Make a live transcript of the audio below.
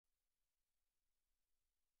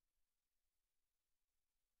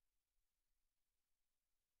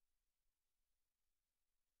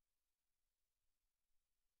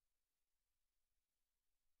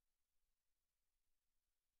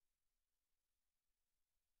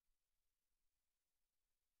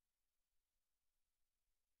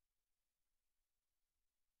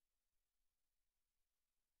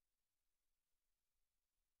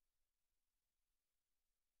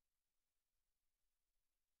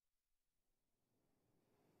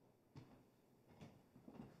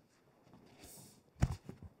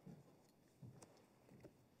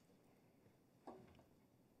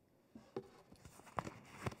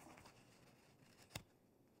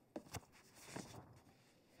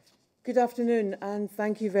Good afternoon, and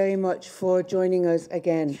thank you very much for joining us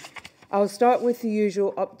again. I'll start with the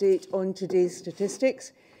usual update on today's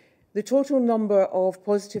statistics. The total number of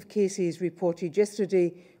positive cases reported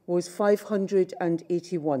yesterday was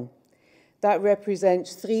 581. That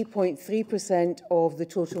represents 3.3% of the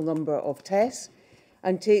total number of tests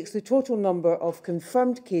and takes the total number of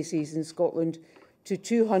confirmed cases in Scotland to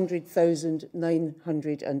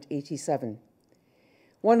 200,987.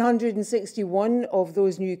 161 of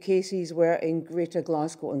those new cases were in Greater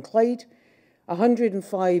Glasgow and Clyde,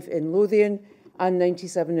 105 in Lothian and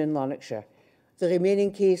 97 in Lanarkshire. The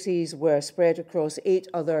remaining cases were spread across 8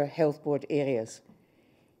 other health board areas.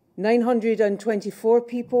 924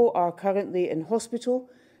 people are currently in hospital.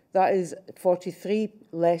 That is 43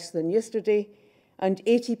 less than yesterday. And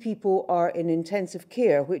 80 people are in intensive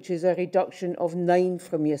care, which is a reduction of 9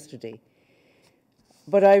 from yesterday.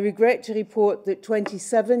 But I regret to report that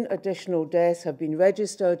 27 additional deaths have been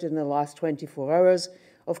registered in the last 24 hours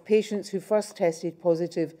of patients who first tested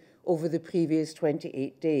positive over the previous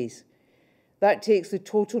 28 days. That takes the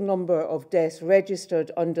total number of deaths registered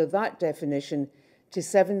under that definition to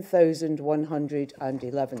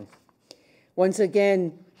 7,111. Once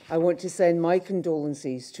again, I want to send my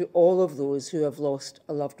condolences to all of those who have lost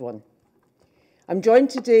a loved one. I'm joined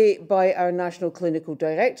today by our National Clinical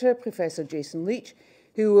Director, Professor Jason Leitch,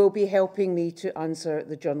 who will be helping me to answer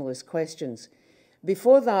the journalist questions.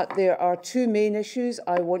 Before that, there are 2 main issues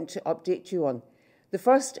I want to update you on. The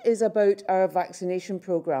first is about our vaccination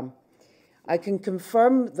programme. I can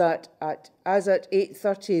confirm that as at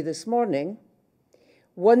 8:30 this morning,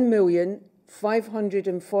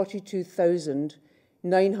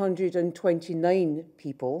 1,542,929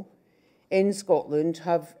 people in Scotland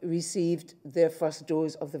have received their first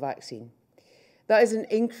dose of the vaccine. That is an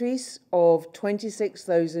increase of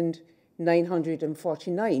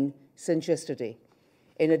 26,949 since yesterday.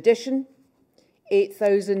 In addition,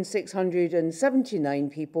 8,679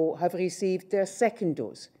 people have received their second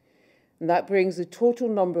dose. And that brings the total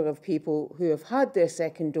number of people who have had their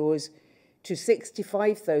second dose to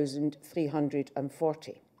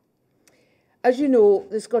 65,340. As you know,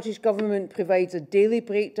 the Scottish Government provides a daily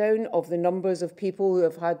breakdown of the numbers of people who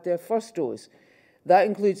have had their first dose. That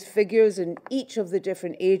includes figures in each of the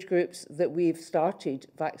different age groups that we've started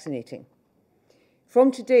vaccinating.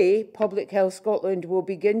 From today, Public Health Scotland will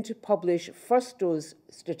begin to publish first dose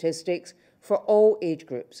statistics for all age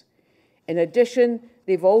groups. In addition,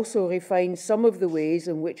 they've also refined some of the ways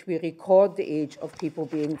in which we record the age of people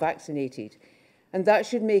being vaccinated, and that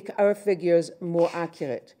should make our figures more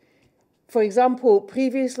accurate. For example,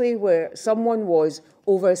 previously where someone was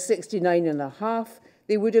over 69.5,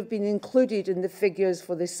 they would have been included in the figures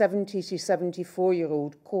for the 70 to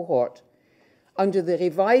 74-year-old cohort. Under the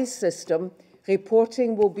revised system,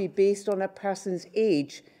 reporting will be based on a person's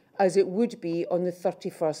age as it would be on the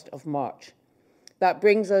 31st of March. That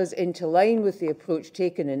brings us into line with the approach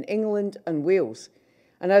taken in England and Wales.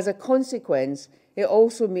 And as a consequence, it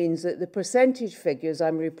also means that the percentage figures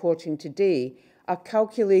I'm reporting today are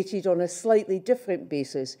calculated on a slightly different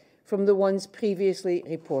basis from the ones previously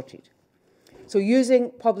reported. So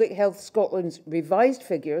using Public Health Scotland's revised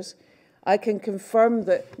figures, I can confirm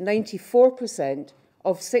that 94%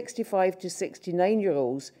 of 65 to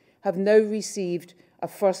 69-year-olds have now received a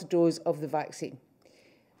first dose of the vaccine.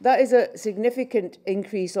 That is a significant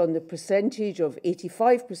increase on the percentage of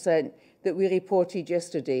 85% that we reported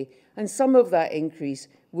yesterday, and some of that increase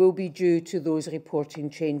will be due to those reporting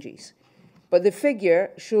changes. But the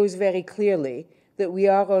figure shows very clearly that we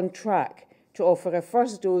are on track to offer a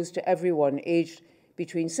first dose to everyone aged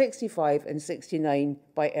between 65 and 69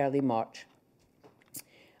 by early March.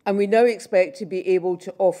 And we now expect to be able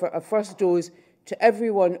to offer a first dose to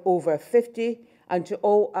everyone over 50 and to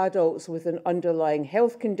all adults with an underlying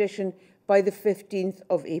health condition by the 15th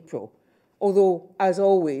of April, although, as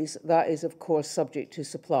always, that is, of course, subject to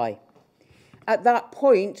supply. At that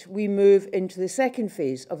point, we move into the second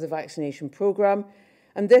phase of the vaccination programme,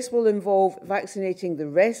 and this will involve vaccinating the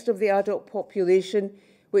rest of the adult population,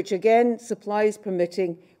 which again, supplies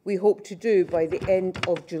permitting, we hope to do by the end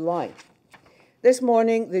of July. This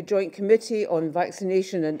morning, the Joint Committee on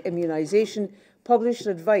Vaccination and Immunisation published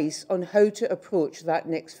advice on how to approach that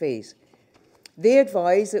next phase. They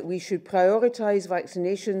advise that we should prioritise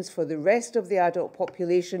vaccinations for the rest of the adult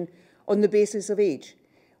population on the basis of age,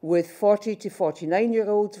 with 40 to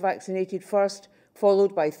 49-year-olds vaccinated first,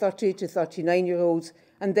 followed by 30 to 39-year-olds,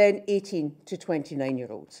 and then 18 to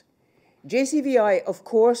 29-year-olds. JCVI, of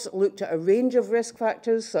course, looked at a range of risk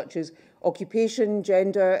factors such as occupation,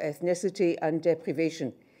 gender, ethnicity, and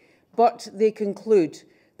deprivation, but they conclude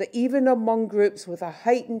that even among groups with a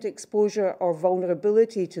heightened exposure or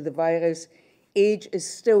vulnerability to the virus, age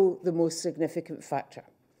is still the most significant factor.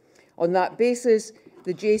 On that basis,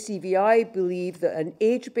 the JCVI believe that an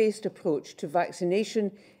age-based approach to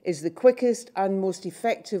vaccination is the quickest and most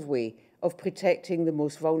effective way of protecting the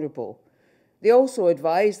most vulnerable. They also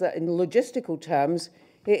advise that in logistical terms,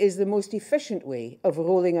 it is the most efficient way of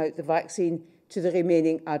rolling out the vaccine to the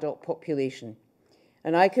remaining adult population.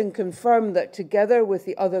 And I can confirm that together with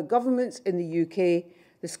the other governments in the UK,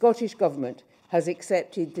 the Scottish Government has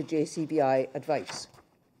accepted the JCVI advice.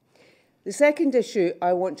 The second issue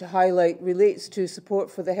I want to highlight relates to support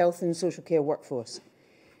for the health and social care workforce.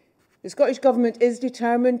 The Scottish Government is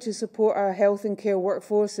determined to support our health and care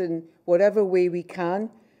workforce in whatever way we can,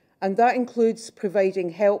 and that includes providing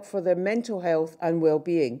help for their mental health and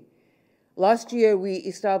well-being. Last year, we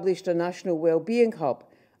established a national wellbeing hub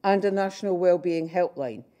and a national wellbeing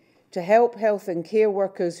helpline to help health and care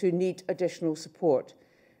workers who need additional support.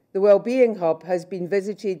 The wellbeing hub has been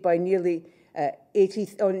visited by nearly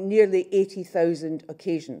 80,000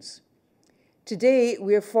 occasions. Today,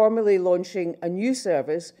 we are formally launching a new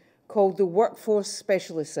service called the Workforce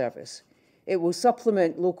Specialist Service. It will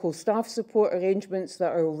supplement local staff support arrangements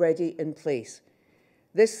that are already in place.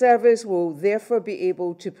 This service will therefore be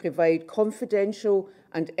able to provide confidential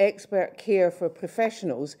and expert care for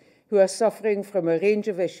professionals who are suffering from a range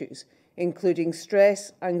of issues, including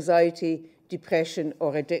stress, anxiety, depression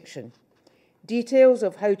or addiction. Details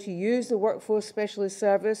of how to use the Workforce Specialist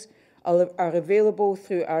Service are available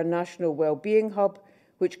through our National Wellbeing Hub,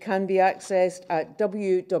 which can be accessed at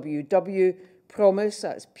www.promise,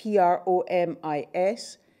 that's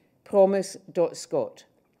P-R-O-M-I-S, promise.scot.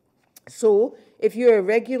 So, if you're a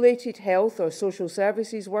regulated health or social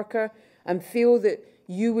services worker and feel that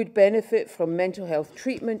you would benefit from mental health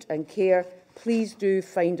treatment and care, please do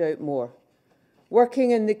find out more.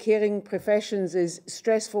 Working in the caring professions is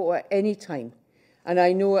stressful at any time, and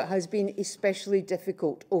I know it has been especially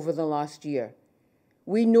difficult over the last year.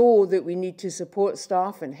 We know that we need to support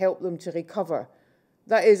staff and help them to recover.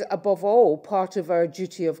 That is, above all, part of our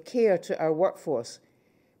duty of care to our workforce.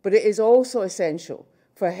 But it is also essential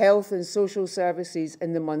for health and social services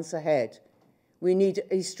in the months ahead. We need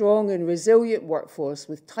a strong and resilient workforce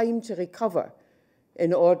with time to recover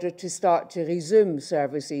in order to start to resume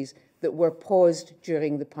services that were paused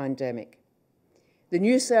during the pandemic. The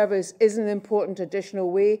new service is an important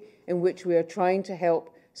additional way in which we are trying to help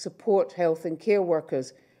support health and care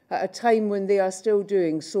workers at a time when they are still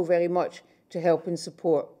doing so very much to help and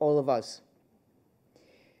support all of us.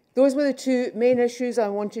 Those were the two main issues I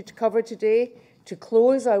wanted to cover today. To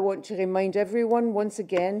close, I want to remind everyone once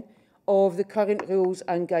again of the current rules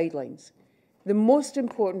and guidelines. The most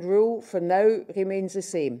important rule for now remains the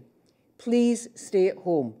same. Please stay at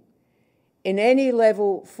home. In any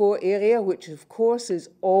level 4 area, which of course is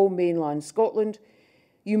all mainland Scotland,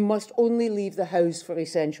 you must only leave the house for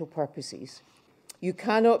essential purposes. You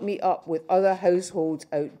cannot meet up with other households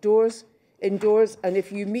indoors, and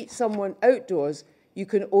if you meet someone outdoors, you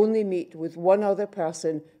can only meet with one other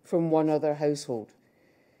person from one other household.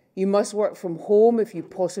 You must work from home if you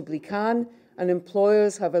possibly can, and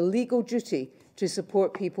employers have a legal duty to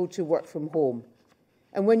support people to work from home.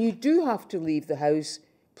 And when you do have to leave the house,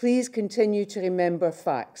 please continue to remember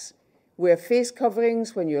facts. Wear face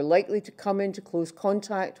coverings when you're likely to come into close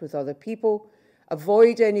contact with other people.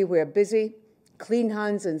 Avoid anywhere busy. Clean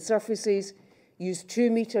hands and surfaces. Use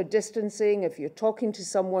 2-metre distancing if you're talking to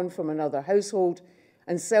someone from another household.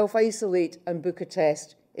 And self-isolate and book a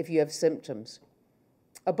test if you have symptoms.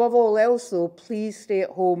 Above all else, though, please stay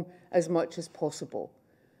at home as much as possible.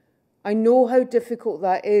 I know how difficult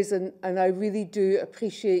that is, and I really do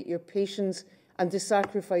appreciate your patience and the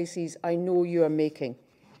sacrifices I know you are making.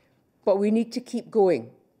 But we need to keep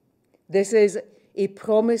going. This is a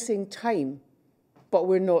promising time, but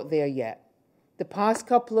we're not there yet. The past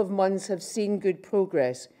couple of months have seen good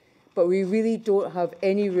progress, but we really don't have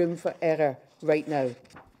any room for error right now.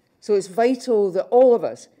 So it's vital that all of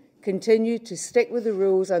us continue to stick with the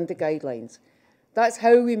rules and the guidelines. That's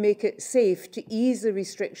how we make it safe to ease the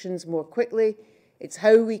restrictions more quickly. It's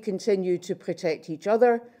how we continue to protect each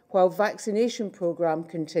other while vaccination programme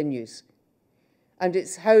continues. And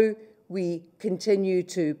it's how we continue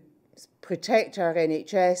to protect our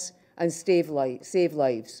NHS and save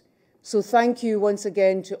lives. So thank you once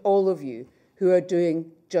again to all of you who are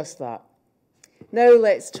doing just that. Now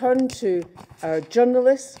let's turn to our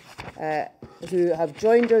journalists who have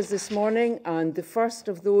joined us this morning, and the first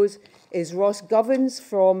of those is Ross Govins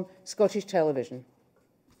from Scottish Television.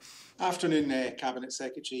 Afternoon, Cabinet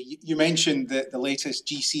Secretary. You mentioned the latest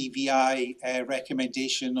GCVI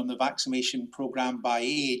recommendation on the vaccination programme by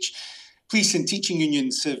age. Police and teaching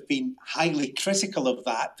unions have been highly critical of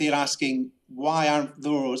that. They're asking, why aren't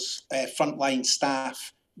those frontline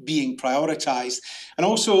staff being prioritised? And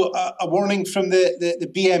also a warning from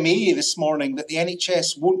the BMA this morning that the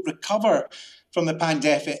NHS won't recover from the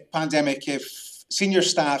pandemic if senior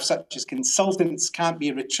staff, such as consultants, can't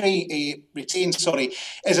be retained.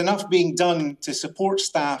 Is enough being done to support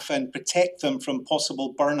staff and protect them from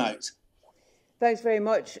possible burnout? Thanks very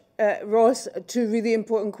much, Ross. Two really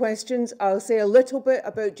important questions. I'll say a little bit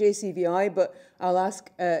about JCVI, but I'll ask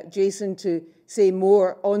Jason to say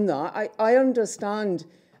more on that. I understand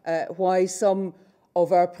why some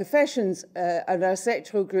of our professions and our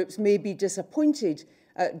sectoral groups may be disappointed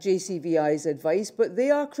at JCVI's advice, but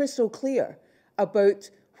they are crystal clear about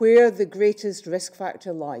where the greatest risk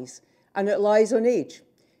factor lies, and it lies on age.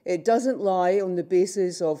 It doesn't lie on the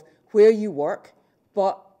basis of where you work,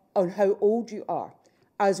 but on how old you are,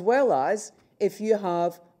 as well as if you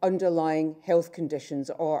have underlying health conditions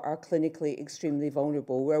or are clinically extremely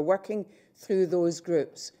vulnerable. We're working through those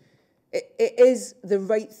groups. It is the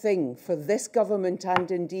right thing for this government and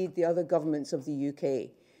indeed the other governments of the UK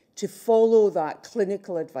to follow that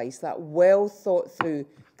clinical advice, that well thought through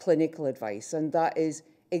clinical advice, and that is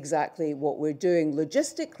exactly what we're doing.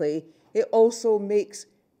 Logistically, it also makes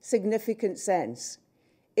significant sense.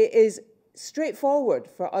 It is straightforward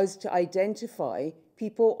for us to identify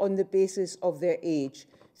people on the basis of their age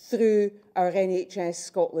through our NHS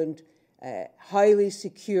Scotland highly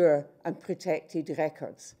secure and protected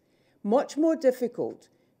records. Much more difficult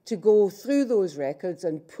to go through those records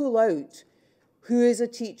and pull out who is a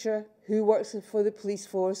teacher, who works for the police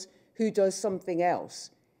force, who does something else.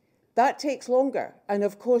 That takes longer. And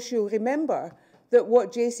of course, you'll remember that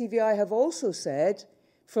what JCVI have also said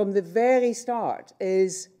from the very start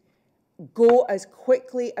is go as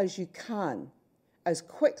quickly as you can, as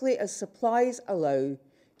quickly as supplies allow,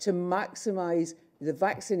 to maximise the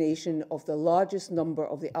vaccination of the largest number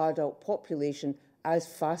of the adult population as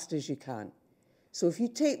fast as you can. So if you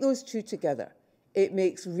take those two together, it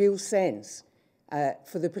makes real sense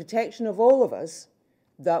for the protection of all of us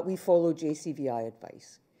that we follow JCVI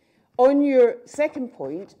advice. On your second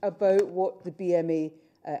point about what the BMA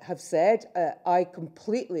have said, I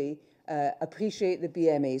completely appreciate the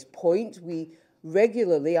BMA's point.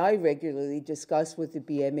 I regularly discuss with the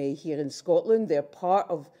BMA here in Scotland. They're part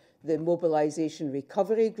of the Mobilisation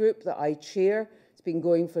Recovery Group that I chair. It's been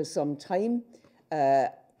going for some time,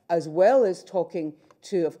 as well as talking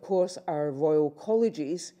to, of course, our Royal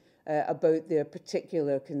Colleges about their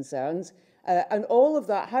particular concerns. And all of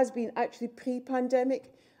that has been actually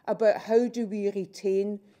pre-pandemic about how do we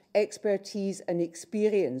retain expertise and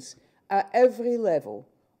experience at every level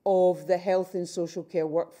of the health and social care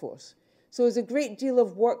workforce. So there's a great deal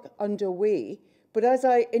of work underway, but as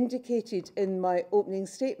I indicated in my opening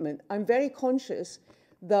statement, I'm very conscious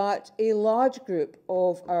that a large group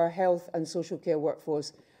of our health and social care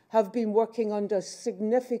workforce have been working under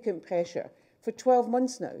significant pressure for 12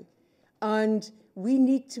 months now. And we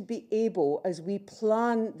need to be able, as we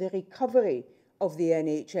plan the recovery of the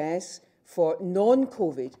NHS for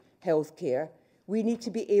non-COVID healthcare, we need to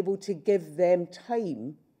be able to give them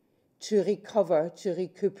time to recover, to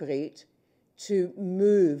recuperate, to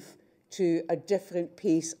move to a different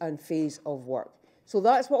pace and phase of work. So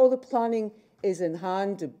that's what all the planning is in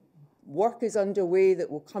hand. The work is underway that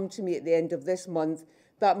will come to me at the end of this month.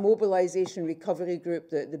 That Mobilisation Recovery Group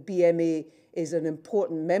that the BMA is an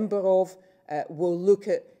important member of will look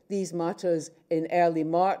at these matters in early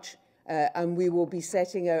March, and we will be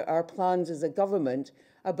setting out our plans as a government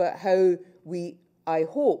about how we, I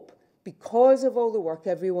hope, because of all the work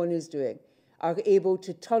everyone is doing, are able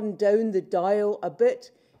to turn down the dial a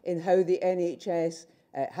bit in how the NHS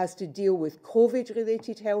has to deal with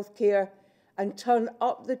COVID-related healthcare, and turn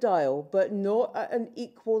up the dial, but not at an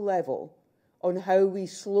equal level, on how we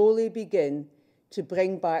slowly begin to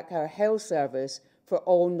bring back our health service for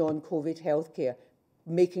all non-COVID healthcare,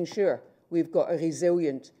 making sure we've got a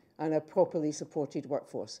resilient and a properly supported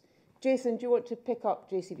workforce. Jason, do you want to pick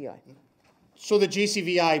up JCVI? So the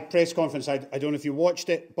JCVI press conference, I don't know if you watched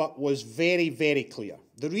it, but was very, very clear.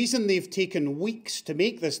 The reason they've taken weeks to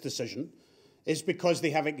make this decision is because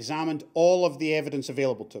they have examined all of the evidence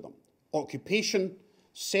available to them. Occupation,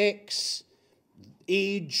 sex,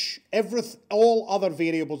 age, all other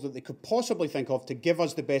variables that they could possibly think of to give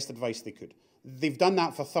us the best advice they could. They've done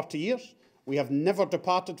that for 30 years. We have never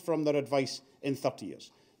departed from their advice in 30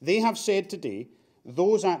 years. They have said today,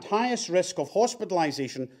 those at highest risk of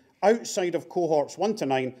hospitalisation outside of cohorts 1 to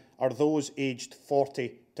 9 are those aged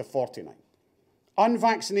 40 to 49.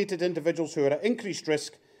 Unvaccinated individuals who are at increased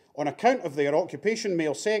risk on account of their occupation,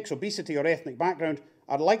 male sex, obesity or ethnic background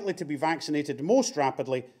are likely to be vaccinated most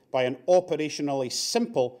rapidly by an operationally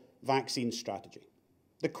simple vaccine strategy.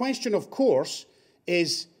 The question, of course,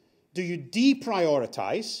 is, do you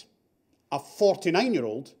deprioritise a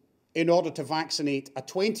 49-year-old in order to vaccinate a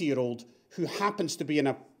 20-year-old who happens to be in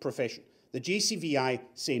a profession? The JCVI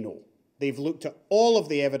say no. They've looked at all of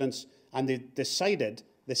the evidence and they've decided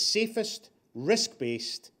the safest,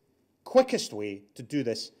 risk-based, quickest way to do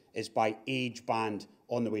this is by age band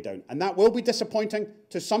on the way down. And that will be disappointing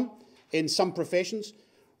to some in some professions.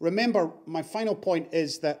 Remember, my final point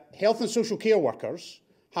is that health and social care workers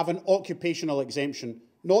have an occupational exemption,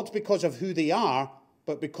 not because of who they are,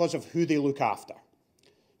 but because of who they look after.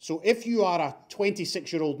 So if you are a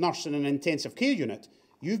 26-year-old nurse in an intensive care unit,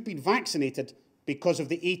 you've been vaccinated because of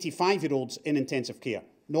the 85-year-olds in intensive care,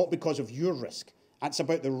 not because of your risk. That's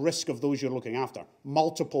about the risk of those you're looking after,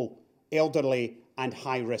 multiple elderly and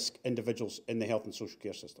high-risk individuals in the health and social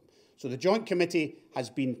care system. So the Joint Committee has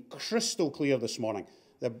been crystal clear this morning.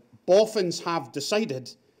 The boffins have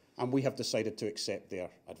decided, and we have decided to accept their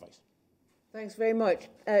advice. Thanks very much.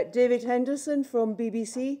 David Henderson from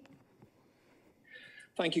BBC.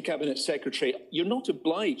 Thank you, Cabinet Secretary. You're not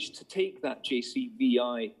obliged to take that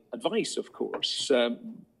JCVI advice, of course.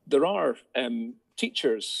 There are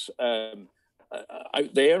teachers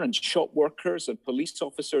out there and shop workers and police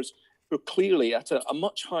officers who are clearly at a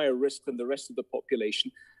much higher risk than the rest of the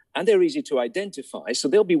population, and they're easy to identify, so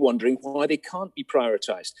they'll be wondering why they can't be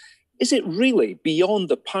prioritised. Is it really beyond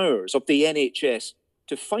the powers of the NHS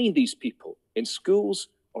to find these people in schools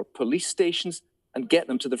or police stations and get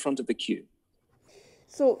them to the front of the queue?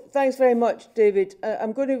 So thanks very much, David.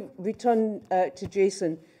 I'm going to return to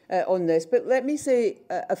Jason on this, but let me say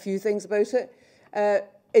a few things about it.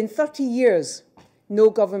 In 30 years, no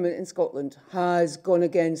government in Scotland has gone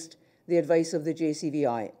against the advice of the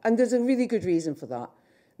JCVI, and there's a really good reason for that.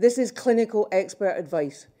 This is clinical expert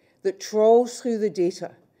advice that trawls through the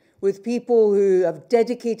data with people who have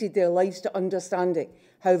dedicated their lives to understanding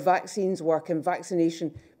how vaccines work and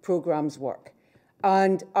vaccination programmes work.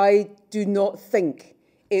 And I do not think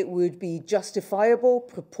it would be justifiable,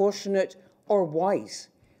 proportionate or wise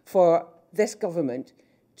for this government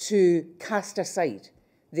to cast aside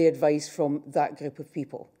the advice from that group of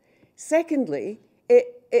people. Secondly,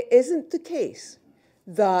 it isn't the case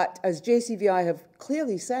that, as JCVI have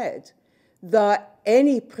clearly said, that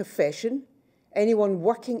any profession, anyone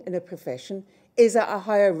working in a profession, is at a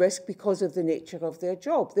higher risk because of the nature of their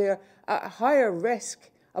job. They're at a higher risk,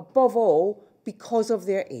 above all, because of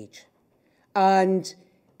their age. And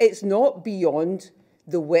it's not beyond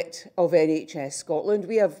the wit of NHS Scotland.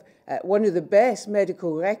 We have one of the best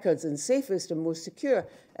medical records and safest and most secure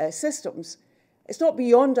systems. It's not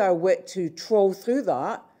beyond our wit to trawl through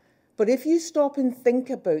that. But if you stop and think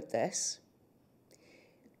about this,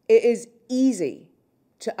 it is easy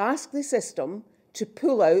to ask the system to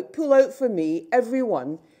pull out for me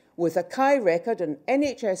everyone with a CAI record, an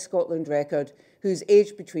NHS Scotland record, who's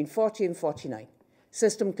aged between 40 and 49.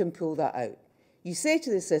 System can pull that out. You say to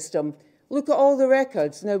the system, look at all the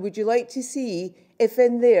records. Now, would you like to see if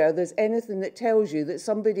in there's anything that tells you that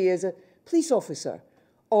somebody is a police officer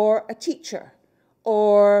or a teacher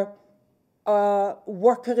or a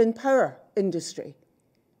worker in power industry?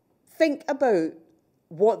 Think about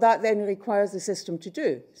what that then requires the system to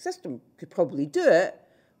do. The system could probably do it,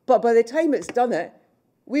 but by the time it's done it,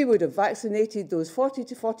 we would have vaccinated those 40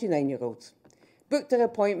 to 49-year-olds, booked their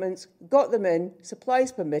appointments, got them in,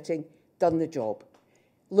 supplies permitting, done the job.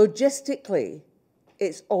 Logistically,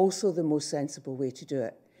 it's also the most sensible way to do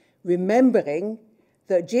it, remembering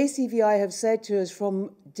that JCVI have said to us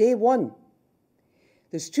from day one,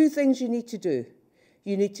 there's two things you need to do.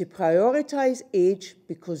 You need to prioritise age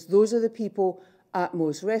because those are the people at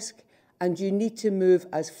most risk, and you need to move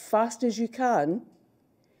as fast as you can,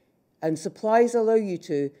 and supplies allow you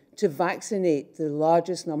to vaccinate the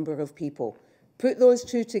largest number of people. Put those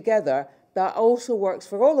two together, that also works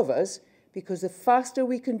for all of us, because the faster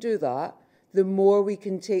we can do that, the more we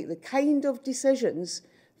can take the kind of decisions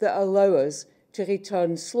that allow us to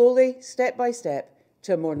return slowly, step by step,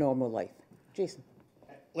 to a more normal life. Jason.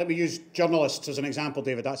 Let me use journalists as an example,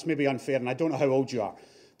 David. That's maybe unfair, and I don't know how old you are.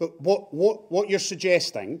 But what you're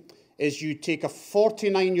suggesting is you take a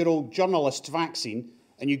 49-year-old journalist's vaccine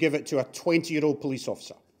and you give it to a 20-year-old police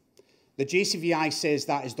officer. The JCVI says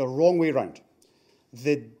that is the wrong way round.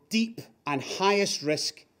 The deep and highest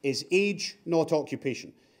risk is age, not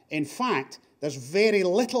occupation. In fact, there's very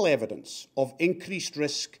little evidence of increased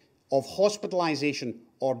risk of hospitalisation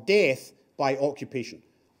or death by occupation.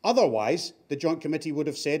 Otherwise, the Joint Committee would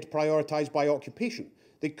have said prioritise by occupation.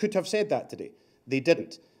 They could have said that today. They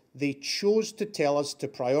didn't. They chose to tell us to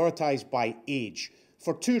prioritise by age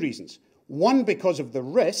for two reasons. One, because of the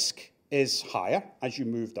risk is higher as you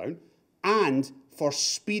move down, and for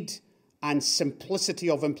speed and simplicity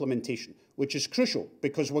of implementation, which is crucial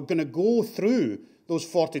because we're going to go through those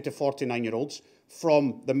 40 to 49-year-olds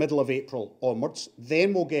from the middle of April onwards.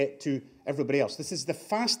 Then we'll get to everybody else. This is the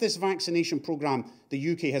fastest vaccination programme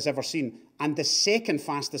the UK has ever seen and the second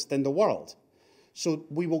fastest in the world. So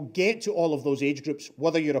we will get to all of those age groups,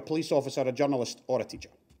 whether you're a police officer, a journalist or a teacher.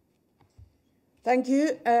 Thank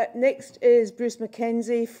you. Next is Bruce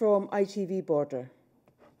Mackenzie from ITV Border.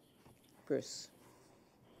 Bruce.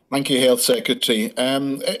 Thank you, Health Secretary.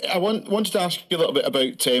 I wanted to ask you a little bit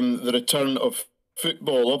about the return of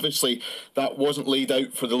football. Obviously, that wasn't laid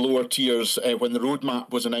out for the lower tiers when the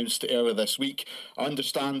roadmap was announced earlier this week. I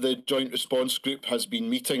understand the Joint Response Group has been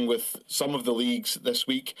meeting with some of the leagues this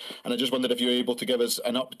week, and I just wondered if you were able to give us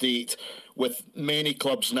an update with many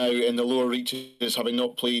clubs now in the lower reaches having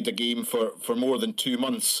not played a game for more than 2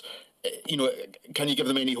 months. You know, can you give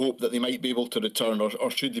them any hope that they might be able to return,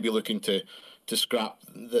 or should they be looking to scrap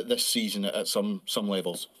this season at some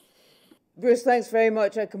levels? Bruce, thanks very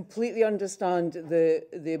much. I completely understand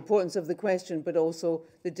the importance of the question, but also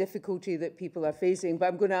the difficulty that people are facing. But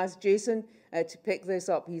I'm going to ask Jason to pick this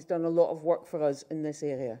up. He's done a lot of work for us in this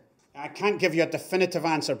area. I can't give you a definitive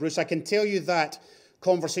answer, Bruce. I can tell you that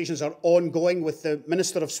conversations are ongoing with the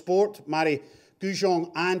Minister of Sport, Mary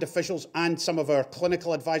Goujon, and officials and some of our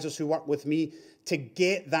clinical advisors who work with me to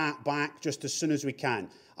get that back just as soon as we can.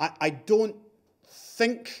 I don't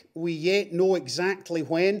think we yet know exactly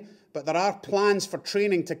when, but there are plans for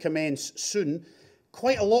training to commence soon.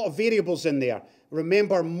 Quite a lot of variables in there.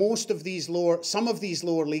 Remember, some of these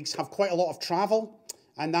lower leagues have quite a lot of travel,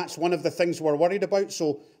 and that's one of the things we're worried about.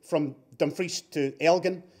 So from Dumfries to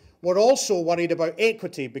Elgin. We're also worried about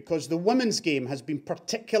equity because the women's game has been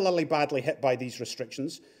particularly badly hit by these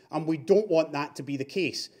restrictions, and we don't want that to be the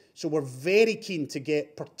case. So we're very keen to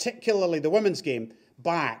get particularly the women's game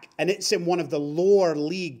back, and it's in one of the lower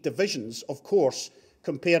league divisions, of course,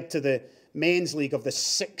 compared to the men's league of the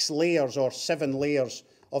 6 layers or 7 layers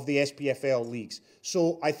of the SPFL leagues.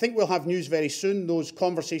 So I think we'll have news very soon. Those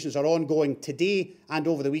conversations are ongoing today and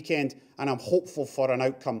over the weekend, and I'm hopeful for an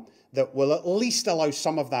outcome that will at least allow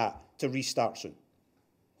some of that to restart soon.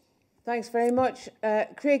 Thanks very much.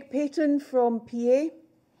 Craig Payton from PA.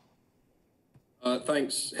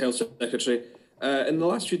 Thanks, Health Secretary. In the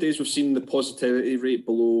last few days, we've seen the positivity rate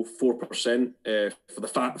below 4% for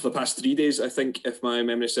the past 3 days, I think, if my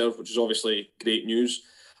memory serves, which is obviously great news.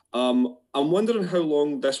 I'm wondering how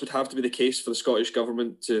long this would have to be the case for the Scottish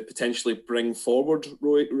Government to potentially bring forward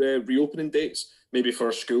reopening dates, maybe for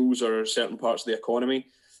schools or certain parts of the economy.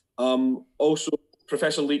 Also,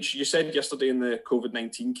 Professor Leitch, you said yesterday in the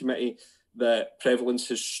COVID-19 committee that prevalence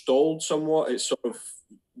has stalled somewhat. It's sort of,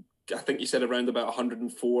 I think you said around about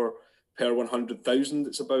 104 per 100,000.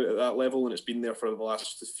 It's about at that level, and it's been there for the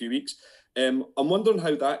last few weeks. I'm wondering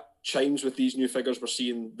how that chimes with these new figures we're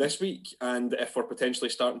seeing this week, and if we're potentially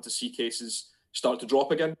starting to see cases start to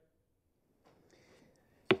drop again.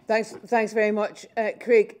 Thanks very much,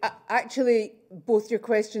 Craig. Actually,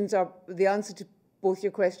 the answer to both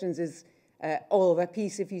your questions is all of a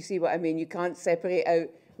piece, if you see what I mean. You can't separate out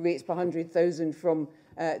rates per 100,000 from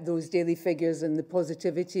those daily figures and the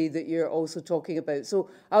positivity that you're also talking about. So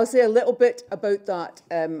I'll say a little bit about that,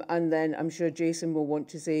 and then I'm sure Jason will want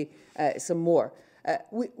to say some more.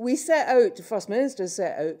 We set out, the First Minister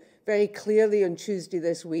set out very clearly on Tuesday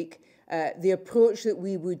this week, the approach that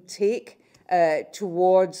we would take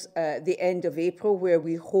towards the end of April, where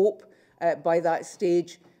we hope by that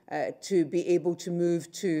stage to be able to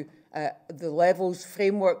move to the levels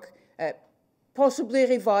framework, possibly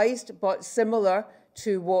revised, but similar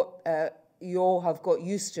to what you all have got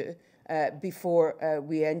used to before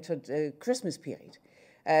we entered the Christmas period.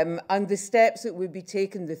 And the steps that would be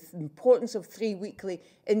taken, the importance of 3 weekly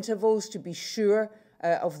intervals to be sure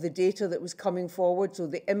of the data that was coming forward, so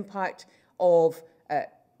the impact of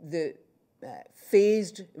the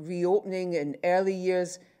phased reopening in early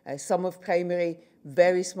years, some of primary,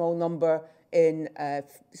 very small number in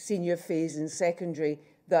senior phase and secondary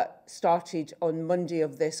that started on Monday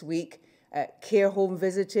of this week. Care home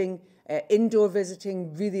visiting, indoor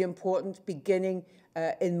visiting, really important, beginning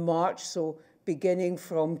in March, so beginning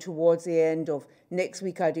from towards the end of next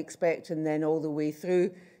week, I'd expect, and then all the way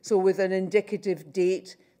through. So with an indicative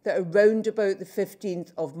date that around about the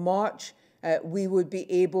 15th of March, we would be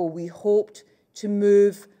able, we hoped, to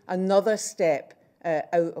move another step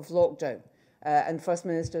out of lockdown. and First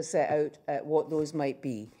Minister set out what those might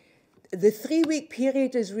be. The 3-week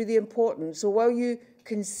period is really important. So while you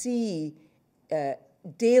can see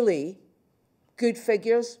daily good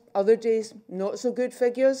figures, other days not so good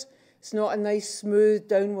figures, it's not a nice smooth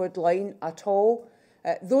downward line at all.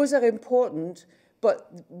 Those are important,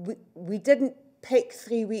 but we didn't pick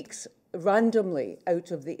 3 weeks randomly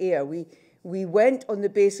out of the air. We went on the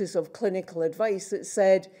basis of clinical advice that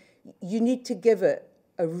said you need to give it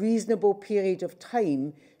a reasonable period of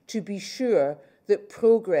time to be sure that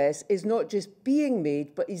progress is not just being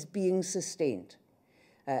made, but is being sustained.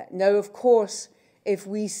 Now, of course, if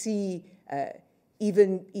we see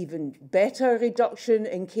even better reduction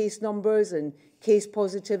in case numbers and case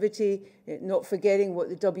positivity, not forgetting what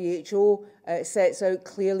the WHO sets out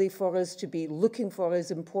clearly for us to be looking for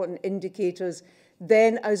as important indicators,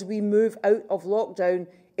 then as we move out of lockdown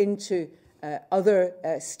into other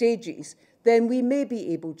stages, then we may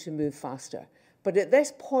be able to move faster. But at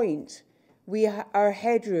this point, our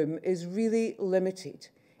headroom is really limited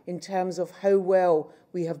in terms of how well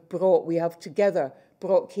we have together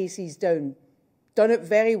brought cases down. Done it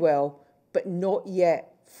very well, but not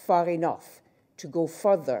yet far enough to go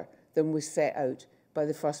further than was set out by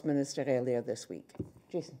the First Minister earlier this week.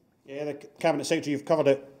 Jason. Yeah, the Cabinet Secretary, you've covered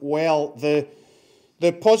it well. The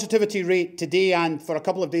positivity rate today and for a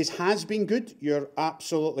couple of days has been good. You're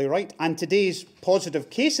absolutely right. And today's positive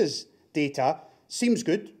cases data seems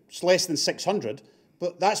good. It's less than 600,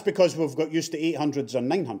 but that's because we've got used to 800s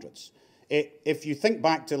and 900s. If you think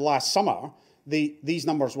back to last summer, these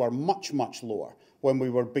numbers were much, much lower when we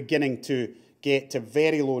were beginning to get to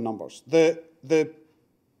very low numbers. The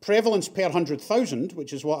prevalence per 100,000,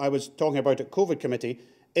 which is what I was talking about at COVID committee,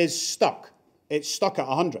 is stuck. It's stuck at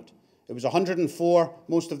 100. It was 104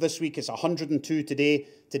 most of this week. It's 102 today.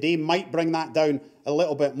 Today might bring that down a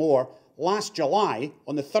little bit more. Last July,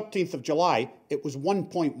 on the 13th of July, it was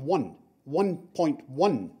 1.1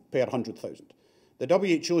 per 100,000. The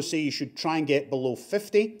WHO say you should try and get below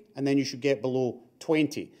 50, and then you should get below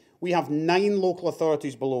 20. We have 9 local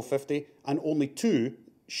authorities below 50, and only 2,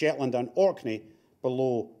 Shetland and Orkney,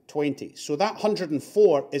 below 20. So that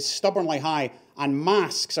 104 is stubbornly high and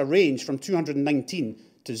masks a range from 219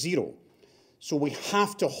 to 0. So we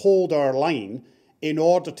have to hold our line in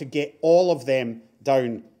order to get all of them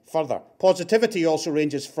down further. Positivity also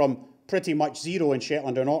ranges from pretty much 0 in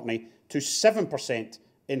Shetland and Orkney to 7%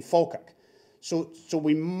 in Falkirk. So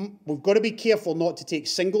we've got to be careful not to take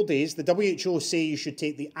single days. The WHO say you should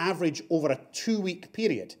take the average over a 2-week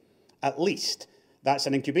period, at least. That's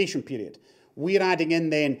an incubation period. We're adding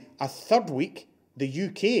in then a 3rd week. The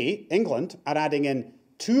UK, England, are adding in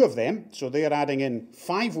 2 of them, so they're adding in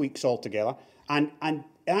 5 weeks altogether. And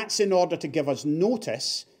that's in order to give us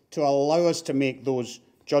notice to allow us to make those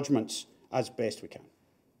judgments as best we can.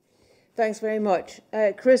 Thanks very much.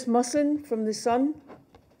 Chris Musson from The Sun.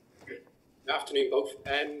 Good afternoon, both.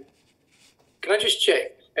 Can I just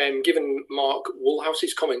check, given Mark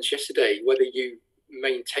Woolhouse's comments yesterday, whether you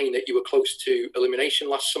maintain that you were close to elimination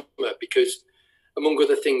last summer? Because, among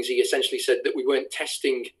other things, he essentially said that we weren't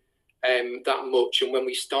testing that much, and when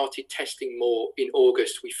we started testing more in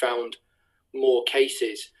August, we found more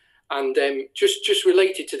cases. And just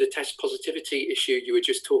related to the test positivity issue you were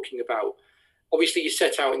just talking about, obviously you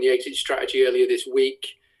set out in the exit strategy earlier this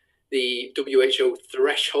week the WHO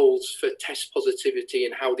thresholds for test positivity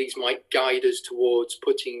and how these might guide us towards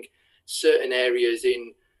putting certain areas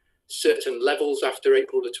in certain levels after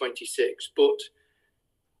April the 26th. But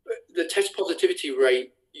the test positivity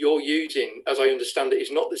rate you're using, as I understand it, is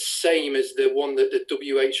not the same as the one that the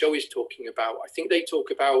WHO is talking about. I think they talk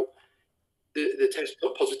about the test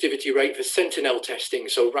positivity rate for sentinel testing,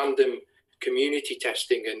 so random community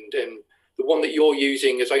testing, and the one that you're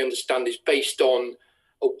using, as I understand, is based on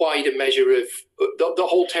a wider measure of the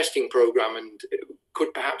whole testing program and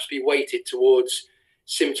could perhaps be weighted towards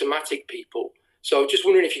symptomatic people. So just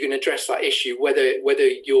wondering if you can address that issue, whether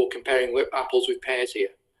you're comparing apples with pears here.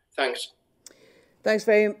 Thanks. Thanks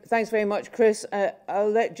very much, Chris.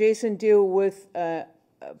 I'll let Jason deal with a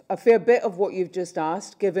fair bit of what you've just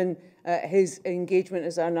asked, given his engagement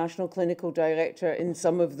as our National Clinical Director in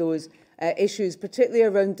some of those issues, particularly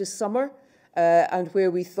around the summer and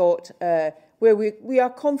where we thought, where we are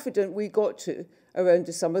confident we got to around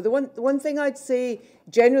the summer. The one thing I'd say,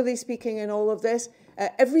 generally speaking, in all of this,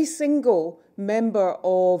 every single member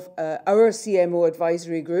of our CMO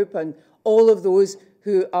advisory group and all of those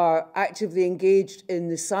who are actively engaged in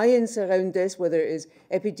the science around this, whether it is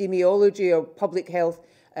epidemiology or public health,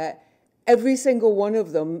 every single one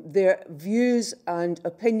of them, their views and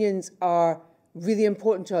opinions are really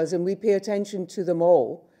important to us, and we pay attention to them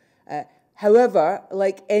all. However,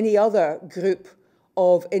 like any other group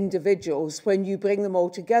of individuals, when you bring them all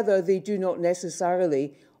together, they do not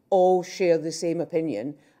necessarily all share the same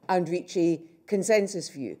opinion and reach a consensus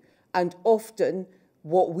view. And often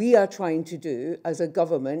what we are trying to do as a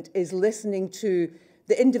government is listening to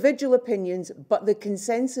the individual opinions, but the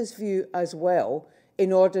consensus view as well,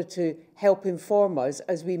 in order to help inform us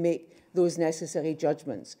as we make those necessary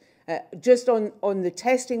judgments. Just on the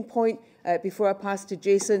testing point, before I pass to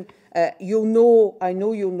Jason, I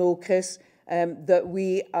know you'll know, Chris, that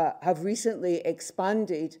we have recently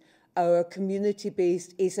expanded our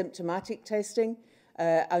community-based asymptomatic testing,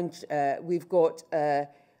 and we've got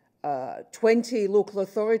 20 local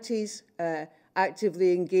authorities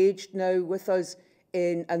actively engaged now with us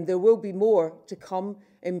in, and there will be more to come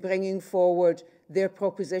in bringing forward their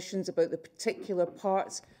propositions about the particular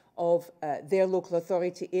parts of their local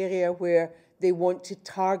authority area where they want to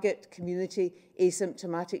target community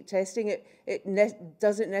asymptomatic testing. It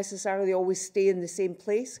doesn't necessarily always stay in the same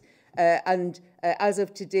place. As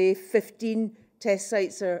of today, 15 test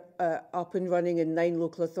sites are up and running in 9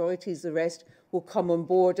 local authorities. The rest will come on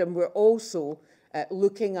board. And we're also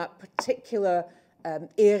looking at particular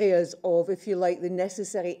areas of, if you like, the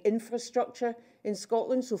necessary infrastructure in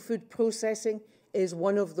Scotland. So food processing is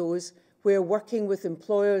one of those. We're working with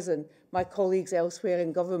employers and my colleagues elsewhere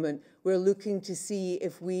in government. We're looking to see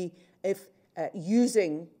if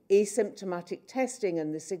using asymptomatic testing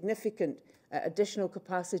and the significant additional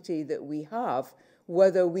capacity that we have,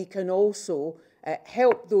 whether we can also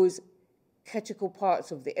help those critical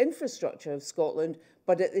parts of the infrastructure of Scotland,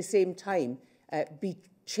 but at the same time be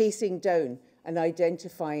chasing down and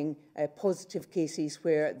identifying positive cases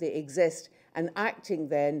where they exist and acting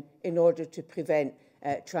then in order to prevent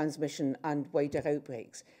transmission and wider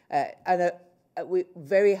outbreaks. We're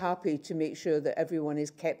very happy to make sure that everyone is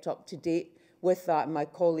kept up to date with that. My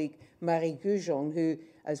colleague Marie Goujon, who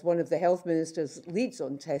as one of the health ministers leads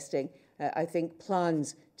on testing, I think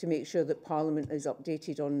plans to make sure that Parliament is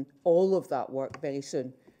updated on all of that work very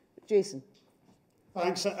soon. Jason.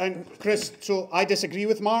 Thanks. And Chris, so I disagree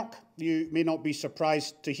with Mark. You may not be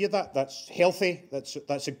surprised to hear that. That's healthy.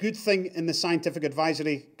 That's a good thing in the scientific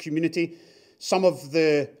advisory community. Some of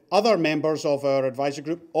the other members of our advisory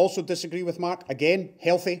group also disagree with Mark. Again,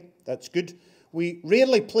 healthy. That's good. We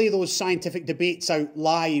rarely play those scientific debates out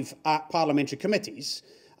live at parliamentary committees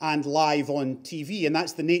and live on TV, and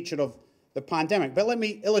that's the nature of the pandemic. But let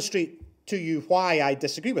me illustrate to you why I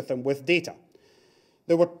disagree with them with data.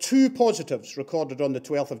 There were 2 positives recorded on the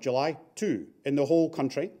 12th of July, 2 in the whole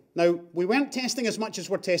country. Now, we weren't testing as much as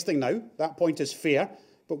we're testing now. That point is fair,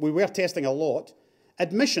 but we were testing a lot.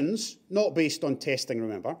 Admissions, not based on testing,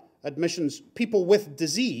 remember. Admissions, people with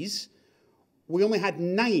disease, we only had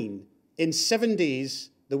 9 in 7 days,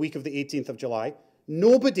 the week of the 18th of July.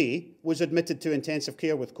 Nobody was admitted to intensive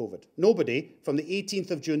care with COVID. Nobody from the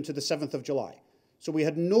 18th of June to the 7th of July. So we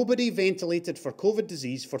had nobody ventilated for COVID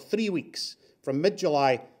disease for 3 weeks, from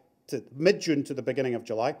mid-July to mid-June to the beginning of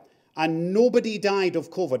July. And nobody died of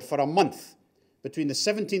COVID for a month between the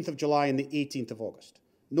 17th of July and the 18th of August.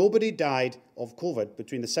 Nobody died of COVID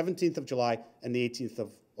between the 17th of July and the 18th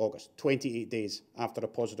of August, 28 days after a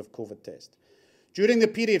positive COVID test. During the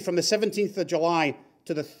period from the 17th of July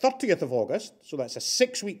to the 30th of August, so that's a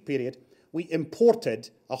 6-week period, we imported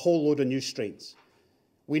a whole load of new strains.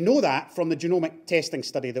 We know that from the genomic testing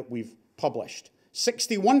study that we've published.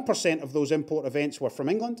 61% of those import events were from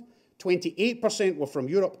England, 28% were from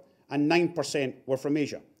Europe, and 9% were from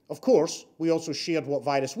Asia. Of course, we also shared what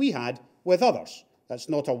virus we had with others. That's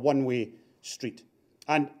not a one-way street.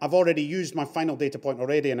 And I've already used my final data point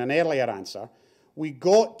already in an earlier answer. We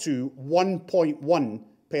got to 1.1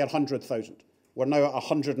 per 100,000. We're now at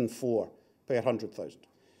 104 per 100,000.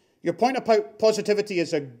 Your point about positivity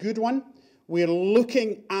is a good one. We're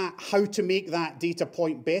looking at how to make that data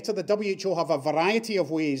point better. The WHO have a variety of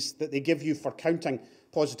ways that they give you for counting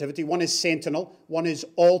positivity. One is Sentinel, one is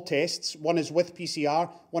all tests, one is with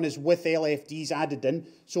PCR, one is with LFDs added in.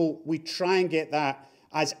 So we try and get that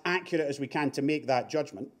as accurate as we can to make that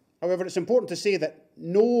judgment. However, it's important to say that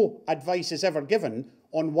no advice is ever given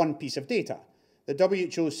on one piece of data.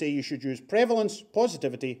 The WHO say you should use prevalence,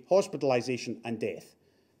 positivity, hospitalisation and death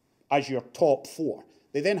as your top 4.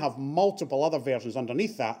 They then have multiple other versions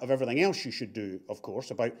underneath that of everything else you should do, of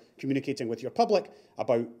course, about communicating with your public,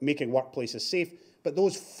 about making workplaces safe. But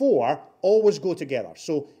those 4 always go together.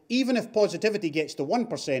 So even if positivity gets to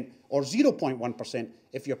 1% or 0.1%,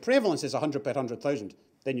 if your prevalence is 100 per 100,000,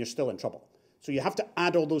 then you're still in trouble. So you have to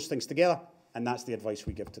add all those things together, and that's the advice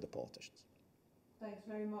we give to the politicians. Thanks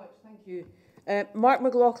very much. Thank you. Mark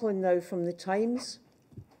McLaughlin now from The Times.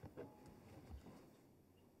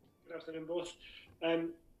 Good afternoon, both. I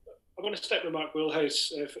want to stick with Mark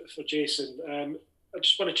Woolhouse for Jason. I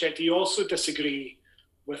just want to check, do you also disagree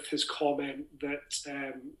with his comment that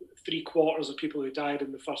 3/4 of people who died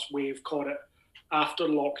in the first wave caught it after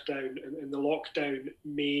lockdown, and the lockdown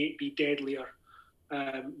may be deadlier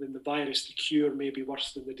than the virus? The cure may be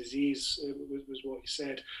worse than the disease, was what he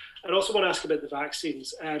said. And I also want to ask about the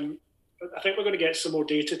vaccines. I think we're going to get some more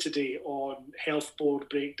data today on health board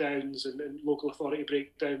breakdowns and local authority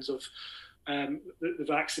breakdowns of the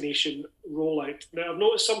vaccination rollout. Now, I've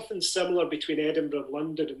noticed something similar between Edinburgh and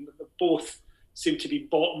London, and both seem to be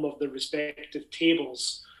bottom of their respective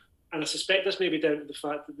tables. And I suspect this may be down to the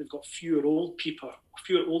fact that they've got fewer old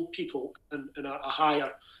people and a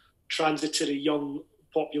higher transitory young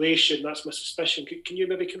population. That's my suspicion. Can you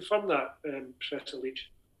maybe confirm that, Professor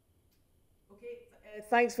Leitch?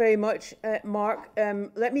 Thanks very much, Mark.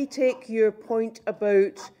 Let me take your point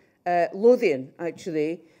about Lothian,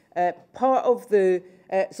 actually. Part of the...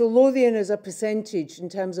 so Lothian is a percentage in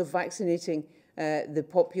terms of vaccinating the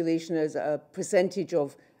population, as a percentage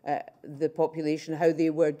of the population, how they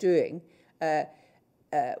were doing,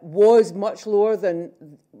 was much lower than...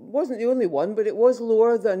 wasn't the only one, but it was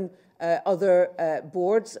lower than other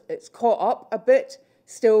boards. It's caught up a bit,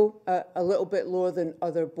 still a little bit lower than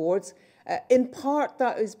other boards. In part,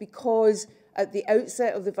 that is because at the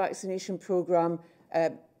outset of the vaccination programme,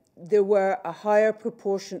 there were a higher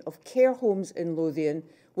proportion of care homes in Lothian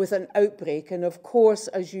with an outbreak. And of course,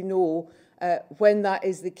 as you know, when that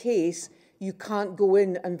is the case, you can't go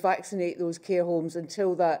in and vaccinate those care homes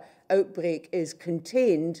until that outbreak is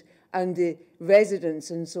contained and the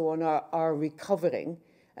residents and so on are recovering.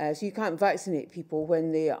 So you can't vaccinate people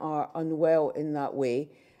when they are unwell in that way.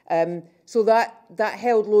 So that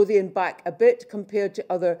held Lothian back a bit compared to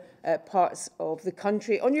other parts of the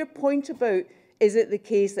country. On your point about, is it the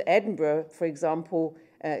case that Edinburgh, for example,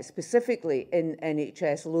 specifically in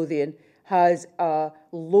NHS Lothian, has a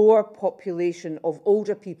lower population of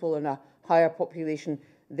older people and a higher population,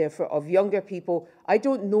 therefore, of younger people? I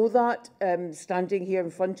don't know that standing here in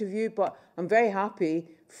front of you, but I'm very happy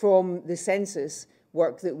from the census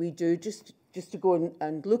work that we do just to go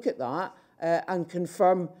and look at that and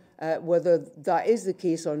confirm whether that is the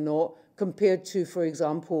case or not, compared to, for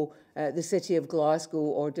example, the city of Glasgow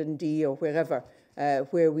or Dundee or wherever,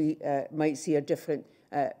 where we might see a different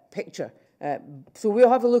picture. So we'll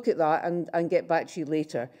have a look at that and get back to you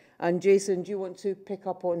later. And Jason, do you want to pick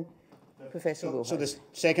up on Professor Woolhouse? So the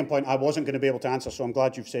second point I wasn't going to be able to answer, so I'm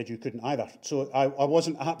glad you've said you couldn't either. So I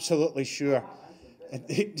wasn't absolutely sure.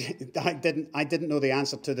 I didn't know the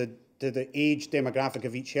answer to the age demographic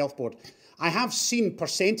of each health board. I have seen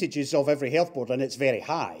percentages of every health board, and it's very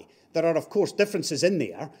high. There are, of course, differences in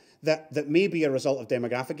there that may be a result of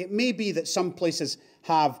demographic. It may be that some places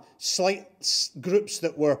have slight groups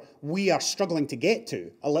that we are struggling to get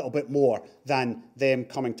to a little bit more than them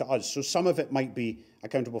coming to us. So some of it might be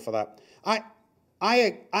accountable for that. I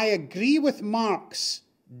agree with Mark's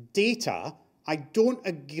data. I don't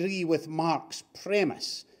agree with Mark's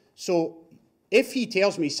premise. So if he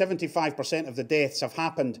tells me 75% of the deaths have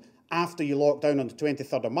happened after you locked down on the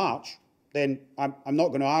 23rd of March, then I'm not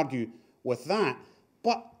going to argue with that.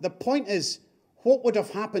 But the point is, what would have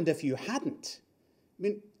happened if you hadn't? I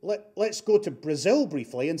mean, let's go to Brazil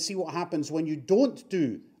briefly and see what happens when you don't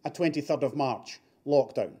do a 23rd of March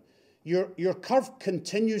lockdown. Your curve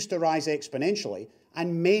continues to rise exponentially,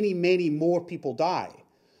 and many, many more people die.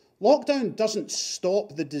 Lockdown doesn't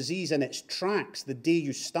stop the disease in its tracks the day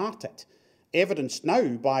you start it, evidenced now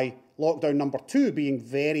by lockdown number 2 being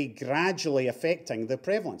very gradually affecting the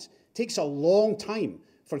prevalence. It takes a long time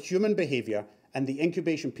for human behaviour and the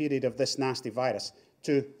incubation period of this nasty virus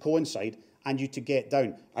to coincide and you to get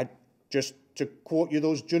down. Just to quote you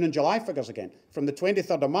those June and July figures again, from the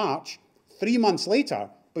 23rd of March, 3 months later,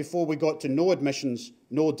 before we got to no admissions,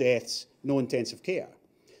 no deaths, no intensive care.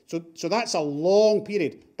 So that's a long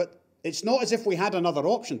period, but it's not as if we had another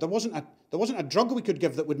option. There wasn't a drug we could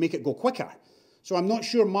give that would make it go quicker. So I'm not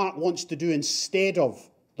sure Mark wants to do instead of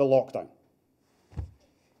the lockdown.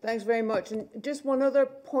 Thanks very much. And just one other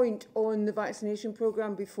point on the vaccination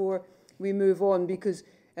programme before we move on, because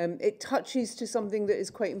it touches to something that is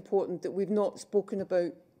quite important that we've not spoken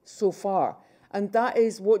about so far. And that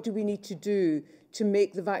is, what do we need to do to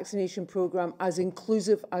make the vaccination programme as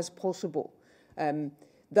inclusive as possible?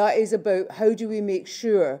 That is about how do we make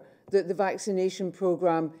sure that the vaccination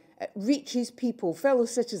programme reaches people, fellow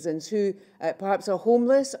citizens who perhaps are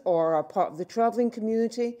homeless or are part of the travelling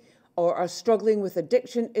community or are struggling with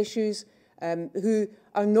addiction issues, who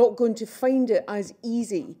are not going to find it as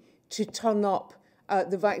easy to turn up at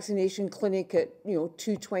the vaccination clinic at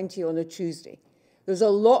 2:20 on a Tuesday. There's a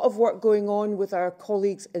lot of work going on with our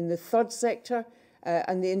colleagues in the third sector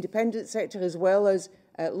and the independent sector, as well as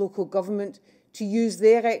local government, to use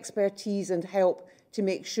their expertise and help to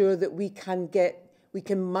make sure that we can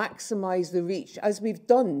maximise the reach, as we've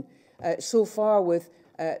done so far with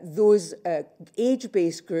those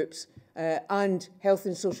age-based groups and health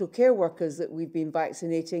and social care workers that we've been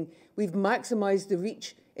vaccinating. We've maximised the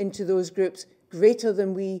reach into those groups greater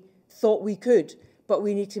than we thought we could, but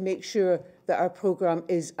we need to make sure that our programme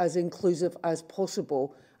is as inclusive as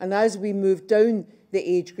possible. And as we move down the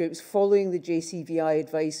age groups following the JCVI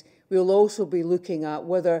advice, we'll also be looking at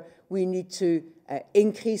whether we need to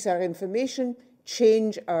increase our information,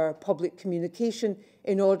 change our public communication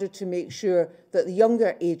in order to make sure that the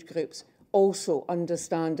younger age groups also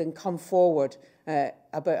understand and come forward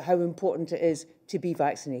about how important it is to be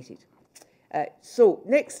vaccinated. So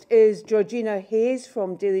next is Georgina Hayes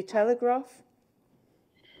from Daily Telegraph.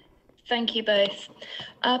 Thank you both.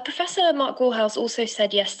 Professor Mark Woolhouse also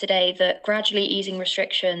said yesterday that gradually easing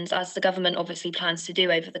restrictions, as the government obviously plans to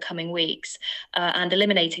do over the coming weeks, and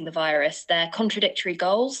eliminating the virus, they're contradictory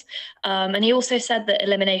goals. And he also said that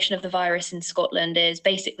elimination of the virus in Scotland is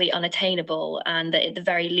basically unattainable, and that at the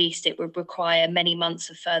very least it would require many months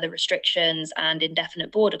of further restrictions and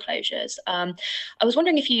indefinite border closures. I was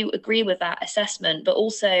wondering if you agree with that assessment, but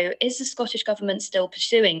also, is the Scottish Government still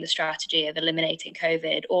pursuing the strategy of eliminating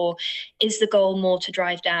COVID, or is the goal more to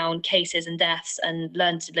drive down cases and deaths and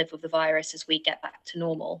learn to live with the virus as we get back to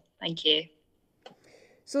normal? Thank you.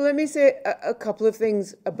 So let me say a couple of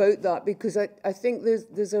things about that, because I think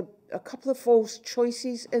there's a couple of false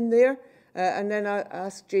choices in there. And then I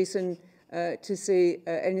ask Jason to say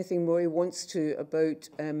anything more he wants to about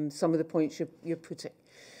some of the points you're putting.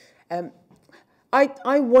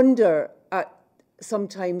 I wonder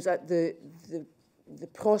sometimes at the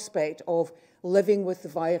prospect of living with the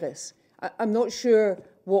virus. I'm not sure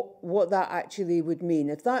what that actually would mean.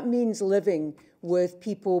 If that means living with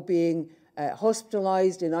people being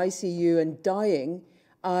hospitalised in ICU and dying,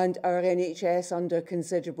 and our NHS under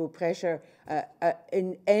considerable pressure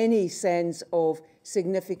in any sense of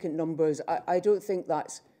significant numbers, I don't think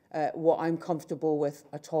that's what I'm comfortable with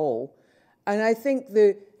at all. And I think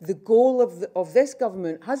the goal of this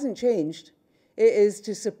government hasn't changed. It is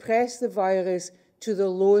to suppress the virus to the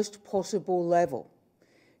lowest possible level.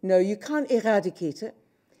 Now, you can't eradicate it,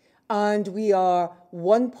 and we are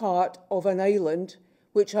one part of an island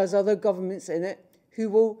which has other governments in it who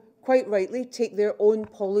will, quite rightly, take their own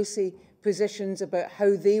policy positions about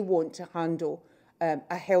how they want to handle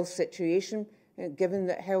a health situation, given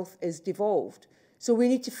that health is devolved. So we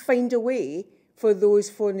need to find a way for those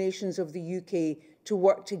four nations of the UK to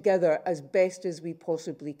work together as best as we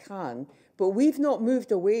possibly can. But we've not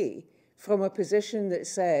moved away from a position that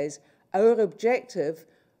says our objective,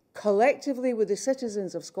 collectively with the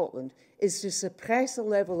citizens of Scotland, is to suppress the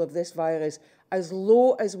level of this virus as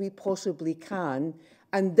low as we possibly can,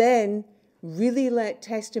 and then really let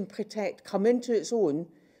Test and Protect come into its own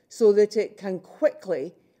so that it can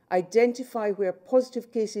quickly identify where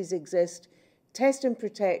positive cases exist, Test and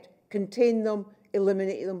Protect, contain them,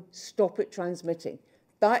 eliminate them, stop it transmitting.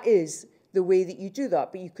 That is the way that you do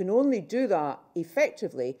that, but you can only do that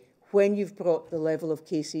effectively when you've brought the level of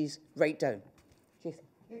cases right down.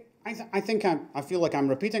 Jason. I feel like I'm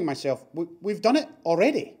repeating myself. We've done it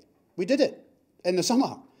already. We did it in the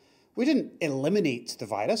summer. We didn't eliminate the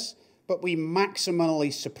virus, but we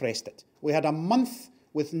maximally suppressed it. We had a month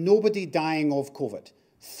with nobody dying of COVID,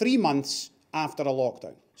 3 months after a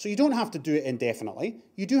lockdown. So you don't have to do it indefinitely.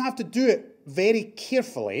 You do have to do it very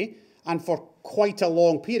carefully and for quite a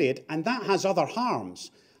long period, and that has other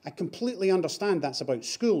harms. I completely understand that's about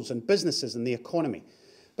schools and businesses and the economy.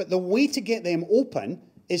 But the way to get them open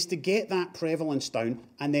is to get that prevalence down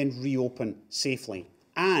and then reopen safely.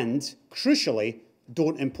 And, crucially,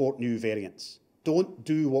 don't import new variants. Don't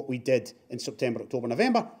do what we did in September, October,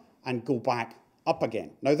 November and go back up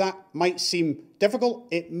again. Now, that might seem difficult.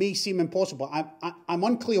 It may seem impossible. I'm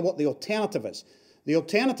unclear what the alternative is. The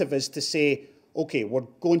alternative is to say, OK, we're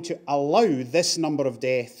going to allow this number of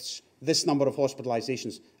deaths, this number of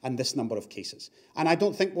hospitalisations and this number of cases. And I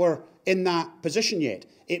don't think we're in that position yet.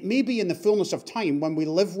 It may be in the fullness of time when we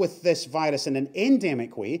live with this virus in an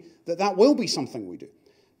endemic way that will be something we do.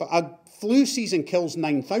 But a flu season kills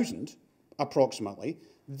 9,000, approximately.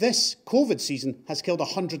 This COVID season has killed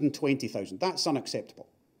 120,000. That's unacceptable.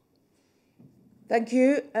 Thank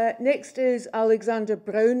you. Next is Alexander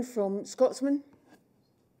Brown from Scotsman.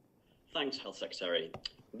 Thanks, Health Secretary.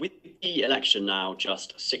 With the election now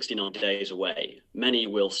just 69 days away, many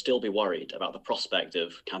will still be worried about the prospect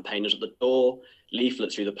of campaigners at the door,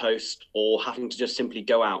 leaflets through the post, or having to just simply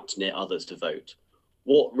go out near others to vote.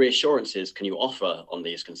 What reassurances can you offer on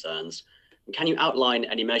these concerns? And can you outline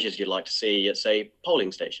any measures you'd like to see at, say,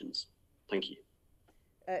 polling stations? Thank you.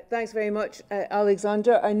 Thanks very much,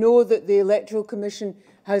 Alexander. I know that the Electoral Commission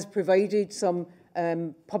has provided some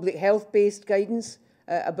public health-based guidance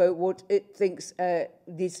about what it thinks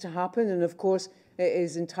needs to happen, and of course it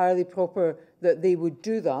is entirely proper that they would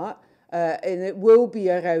do that, and it will be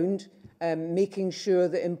around making sure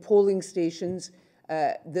that in polling stations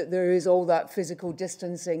that there is all that physical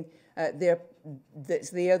distancing that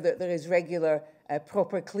there is regular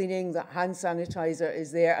proper cleaning, that hand sanitizer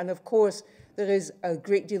is there, and of course there is a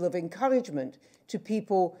great deal of encouragement to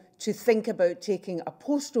people to think about taking a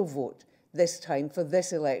postal vote this time for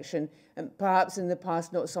this election, and perhaps in the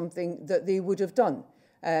past not something that they would have done.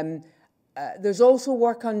 There's also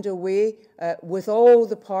work underway with all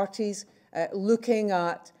the parties looking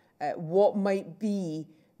at what might be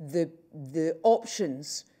the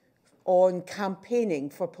options on campaigning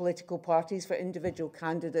for political parties, for individual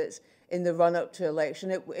candidates in the run-up to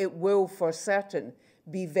election. It will for certain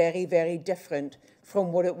be very, very different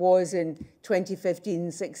from what it was in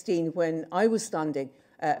 2015-16 when I was standing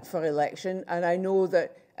for election. And I know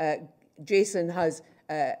that Jason has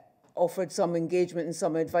offered some engagement and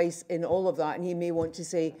some advice in all of that, and he may want to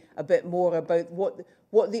say a bit more about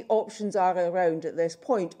what the options are around at this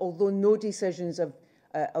point, although no decisions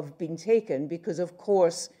have been taken, because of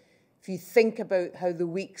course, if you think about how the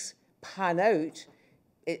weeks pan out,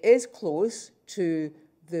 it is close to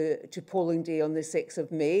polling day on the 6th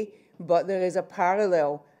of May, but there is a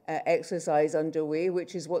parallel exercise underway,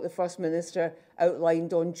 which is what the First Minister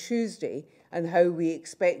outlined on Tuesday, and how we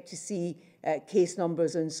expect to see case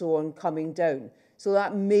numbers and so on coming down. So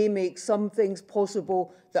that may make some things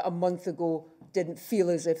possible that a month ago didn't feel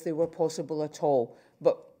as if they were possible at all.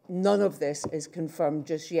 But none of this is confirmed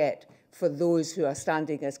just yet for those who are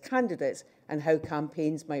standing as candidates and how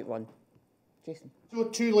campaigns might run. Jason. So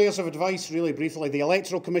 2 layers of advice, really briefly. The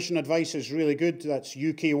Electoral Commission advice is really good. That's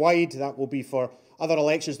UK-wide. That will be for other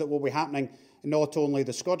elections that will be happening, not only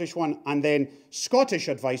the Scottish one. And then Scottish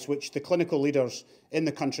advice, which the clinical leaders in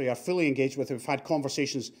the country are fully engaged with. We've had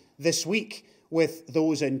conversations this week with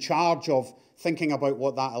those in charge of thinking about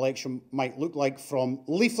what that election might look like, from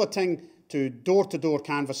leafleting to door-to-door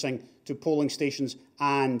canvassing to polling stations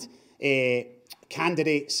and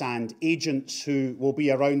candidates and agents who will be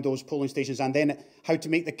around those polling stations, and then how to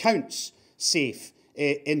make the counts safe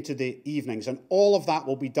into the evenings. And all of that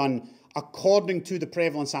will be done according to the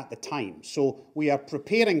prevalence at the time. So we are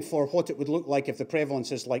preparing for what it would look like if the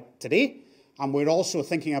prevalence is like today, and we're also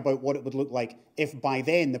thinking about what it would look like if by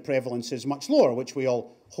then the prevalence is much lower, which we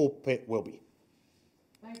all hope it will be.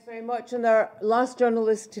 Thanks very much. And our last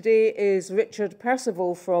journalist today is Richard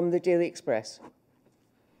Percival from the Daily Express.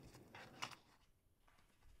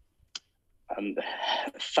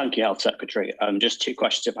 Thank you, Health Secretary. Just 2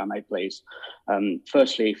 questions, if I may, please.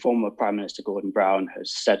 Firstly, former Prime Minister Gordon Brown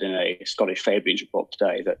has said in a Scottish Fairbairns report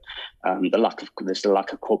today that there's a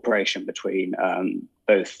lack of cooperation between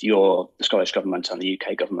both the Scottish Government and the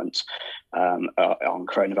UK Government on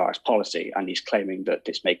coronavirus policy, and he's claiming that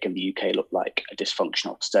it's making the UK look like a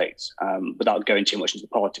dysfunctional state. Without going too much into the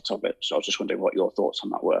politics of it, so I was just wondering what your thoughts on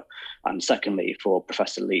that were. And secondly, for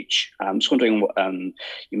Professor Leitch, I'm just wondering what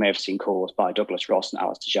you may have seen calls by Douglas Ross and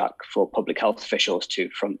Alistair Jack for public health officials to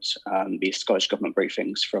front the Scottish Government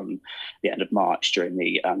briefings from the end of March during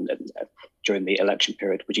the election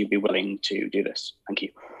period. Would you be willing to do this? Thank you.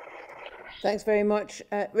 Thanks very much,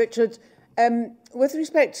 Richard. With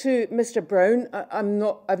respect to Mr. Brown,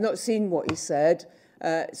 I've not seen what he said,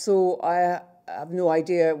 so I have no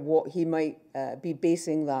idea what he might be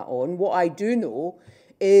basing that on. What I do know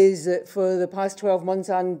is that for the past 12 months,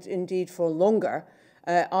 and indeed for longer,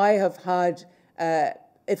 I have had,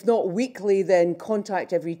 if not weekly, then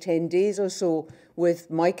contact every 10 days or so with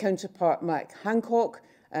my counterpart, Mac Hancock,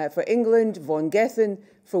 for England, Vaughan Gethin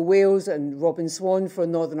for Wales, and Robin Swan for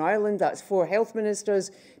Northern Ireland. That's 4 health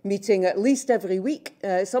ministers meeting at least every week,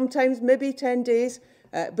 sometimes maybe 10 days,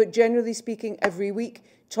 but generally speaking every week,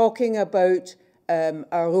 talking about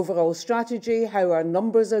our overall strategy, how our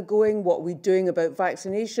numbers are going, what we're doing about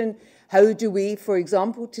vaccination, how do we, for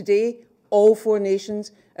example, today, all 4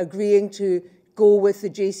 nations agreeing to go with the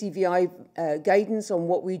JCVI guidance on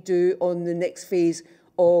what we do on the next phase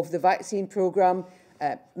of the vaccine programme,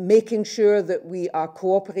 making sure that we are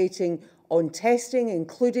cooperating on testing,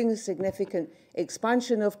 including a significant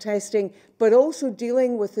expansion of testing, but also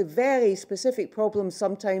dealing with the very specific problems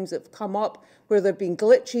sometimes that have come up where there have been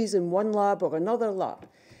glitches in one lab or another lab.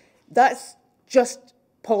 That's just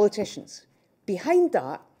politicians. Behind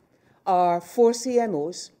that are 4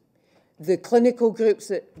 CMOs The clinical groups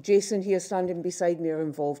that Jason here standing beside me are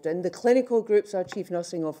involved in, the clinical groups our Chief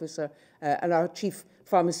Nursing Officer and our Chief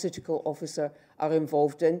Pharmaceutical Officer are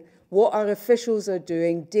involved in, what our officials are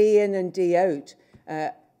doing day in and day out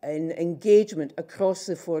in engagement across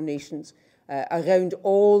the four nations around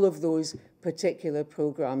all of those particular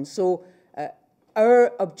programmes. So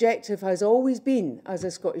our objective has always been, as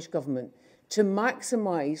a Scottish Government, to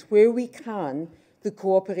maximise where we can the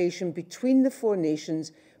cooperation between the four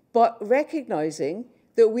nations, but recognising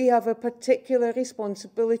that we have a particular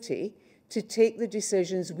responsibility to take the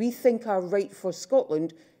decisions we think are right for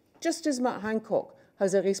Scotland, just as Matt Hancock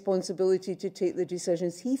has a responsibility to take the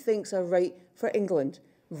decisions he thinks are right for England,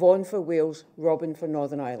 Vaughan for Wales, Robin for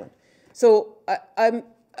Northern Ireland. So I'm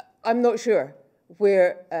not sure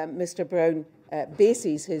where Mr Brown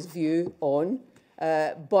bases his view on,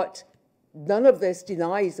 but none of this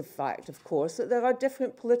denies the fact, of course, that there are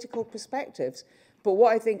different political perspectives. But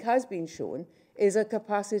what I think has been shown is a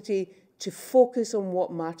capacity to focus on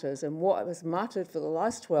what matters. And what has mattered for the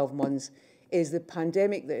last 12 months is the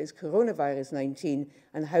pandemic that is coronavirus 19,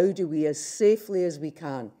 and how do we, as safely as we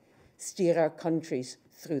can, steer our countries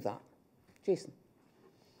through that. Jason.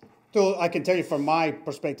 So I can tell you from my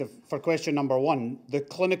perspective, for question number one, the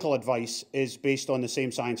clinical advice is based on the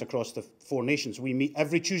same science across the four nations. We meet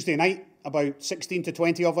every Tuesday night, about 16 to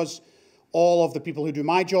 20 of us, all of the people who do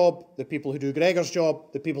my job, the people who do Gregor's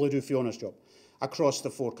job, the people who do Fiona's job, across the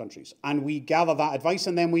four countries. And we gather that advice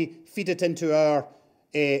and then we feed it into our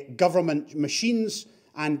government machines,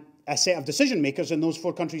 and a set of decision makers in those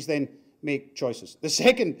four countries then make choices.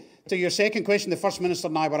 To your second question, the First Minister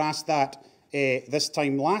and I were asked that this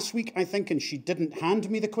time last week, I think, and she didn't hand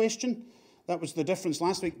me the question. That was the difference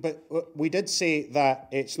last week. But we did say that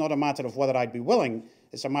it's not a matter of whether I'd be willing,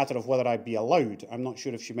 it's a matter of whether I'd be allowed. I'm not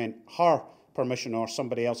sure if she meant her permission or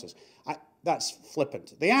somebody else's. That's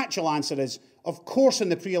flippant. The actual answer is, of course, in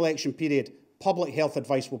the pre-election period, public health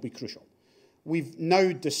advice will be crucial. We've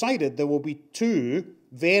now decided there will be two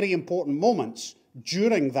very important moments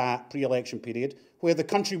during that pre-election period where the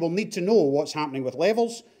country will need to know what's happening with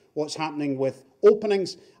levels, what's happening with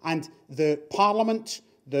openings, and the Parliament,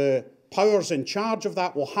 the powers in charge of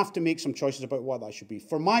that, will have to make some choices about what that should be.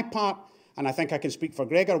 For my part, and I think I can speak for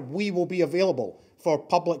Gregor, we will be available for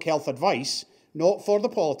public health advice, not for the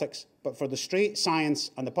politics, but for the straight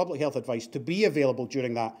science and the public health advice to be available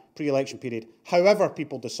during that pre-election period, however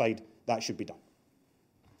people decide that should be done.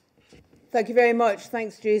 Thank you very much.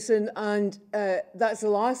 Thanks, Jason. And that's the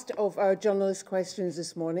last of our journalist questions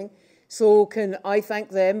this morning. So can I thank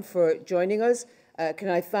them for joining us? Can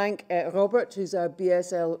I thank Robert, who's our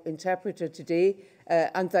BSL interpreter today,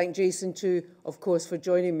 and thank Jason too, of course, for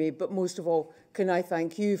joining me. But most of all, can I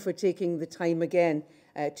thank you for taking the time again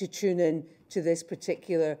to tune in to this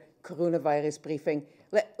particular coronavirus briefing.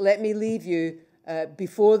 Let me leave you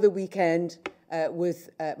before the weekend with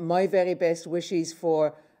my very best wishes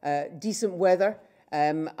for decent weather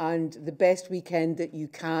and the best weekend that you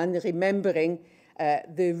can, remembering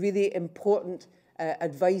the really important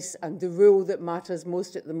advice and the rule that matters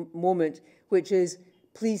most at the moment, which is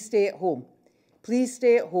please stay at home. Please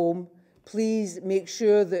stay at home. Please make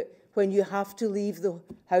sure that when you have to leave the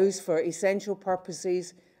house for essential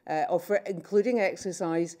purposes or for including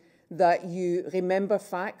exercise, that you remember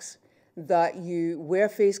facts, that you wear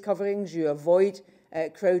face coverings, you avoid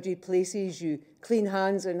crowded places, you clean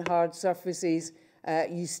hands on hard surfaces,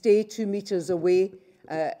 you stay 2 meters away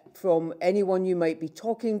from anyone you might be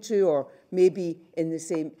talking to or maybe in the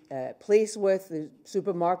same place with, the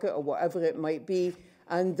supermarket or whatever it might be,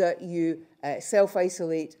 and that you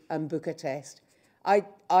self-isolate and book a test.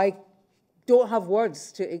 I don't have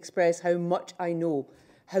words to express how much I know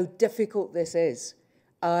how difficult this is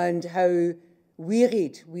and how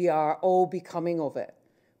wearied we are all becoming of it.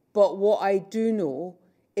 But what I do know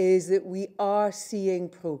is that we are seeing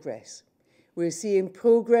progress. We're seeing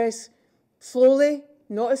progress slowly,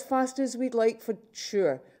 not as fast as we'd like for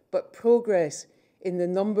sure, but progress in the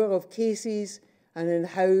number of cases and in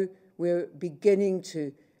how we're beginning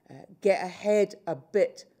to get ahead a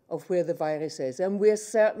bit of where the virus is. And we're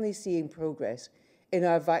certainly seeing progress in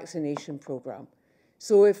our vaccination programme.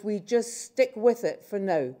 So if we just stick with it for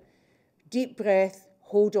now, deep breath,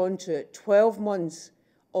 hold on to it, 12 months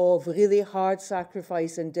of really hard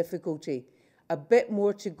sacrifice and difficulty, a bit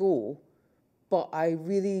more to go, but I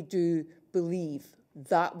really do believe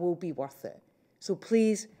that will be worth it. So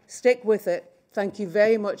please stick with it. Thank you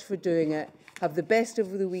very much for doing it. Have the best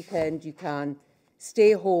of the weekend you can.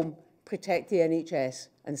 Stay home, protect the NHS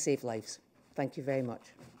and save lives. Thank you very much.